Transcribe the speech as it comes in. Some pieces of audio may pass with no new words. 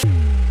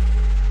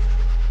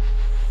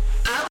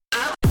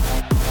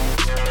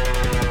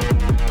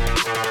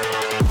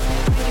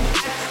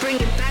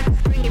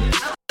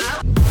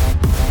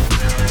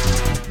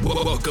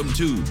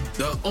to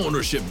The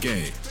Ownership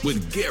Game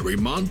with Gary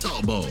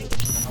Montalvo.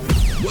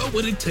 What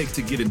would it take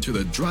to get into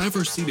the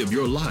driver's seat of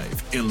your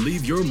life and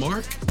leave your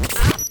mark?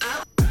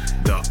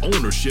 The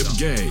Ownership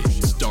Game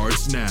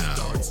starts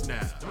now.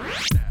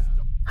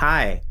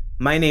 Hi,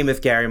 my name is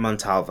Gary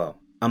Montalvo.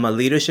 I'm a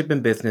leadership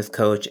and business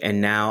coach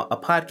and now a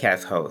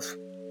podcast host.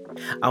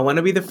 I want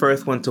to be the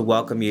first one to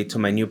welcome you to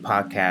my new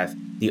podcast,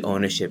 The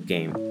Ownership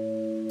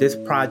Game. This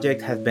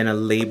project has been a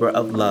labor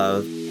of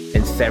love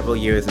and several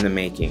years in the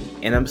making,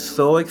 and I'm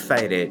so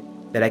excited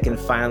that I can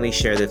finally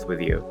share this with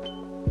you.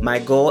 My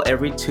goal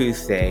every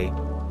Tuesday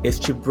is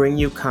to bring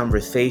you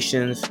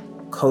conversations,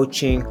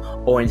 coaching,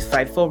 or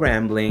insightful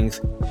ramblings,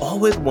 all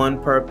with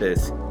one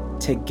purpose: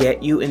 to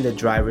get you in the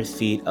driver's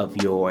seat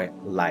of your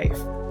life.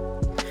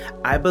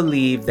 I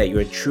believe that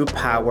your true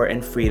power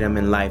and freedom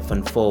in life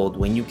unfold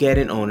when you get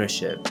in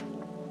ownership.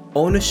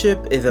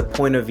 Ownership is a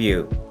point of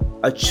view,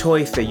 a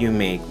choice that you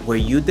make where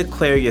you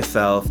declare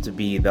yourself to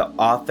be the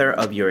author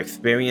of your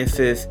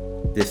experiences,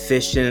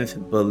 decisions,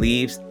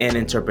 beliefs, and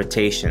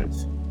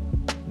interpretations.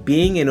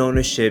 Being in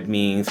ownership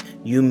means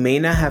you may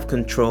not have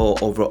control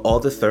over all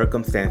the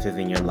circumstances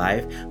in your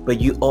life, but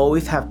you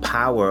always have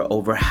power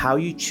over how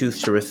you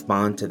choose to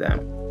respond to them.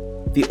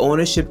 The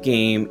Ownership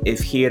Game is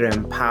here to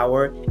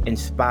empower,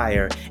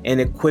 inspire, and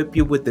equip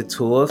you with the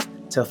tools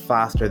to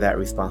foster that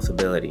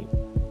responsibility.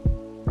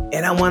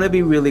 And I want to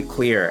be really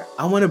clear.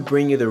 I want to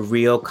bring you the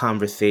real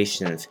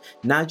conversations,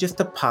 not just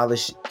the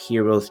polished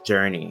hero's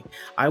journey.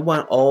 I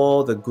want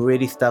all the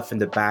gritty stuff in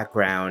the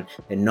background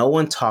that no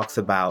one talks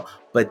about,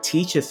 but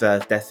teaches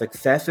us that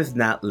success is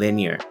not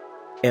linear.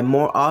 And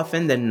more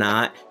often than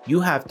not, you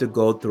have to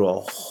go through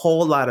a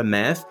whole lot of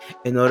mess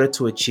in order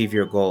to achieve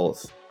your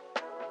goals.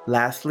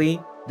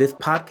 Lastly, this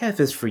podcast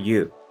is for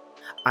you.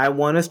 I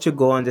want us to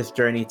go on this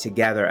journey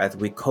together as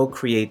we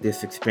co-create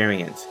this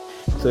experience.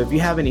 So if you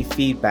have any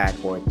feedback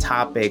or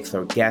topics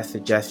or guest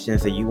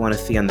suggestions that you want to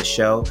see on the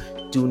show,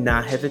 do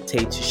not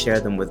hesitate to share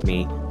them with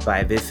me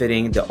by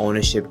visiting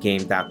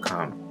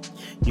theownershipgame.com.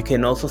 You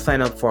can also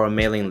sign up for a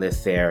mailing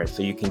list there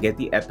so you can get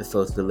the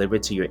episodes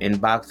delivered to your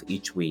inbox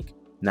each week.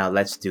 Now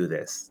let's do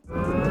this.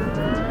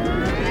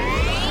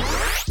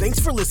 Thanks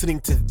for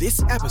listening to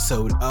this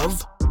episode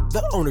of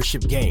The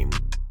Ownership Game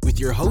with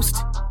your host,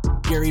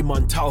 Gary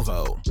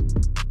Montalvo.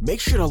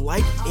 Make sure to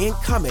like and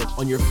comment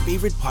on your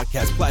favorite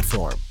podcast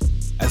platform,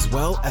 as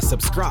well as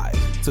subscribe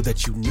so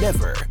that you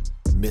never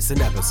miss an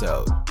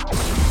episode.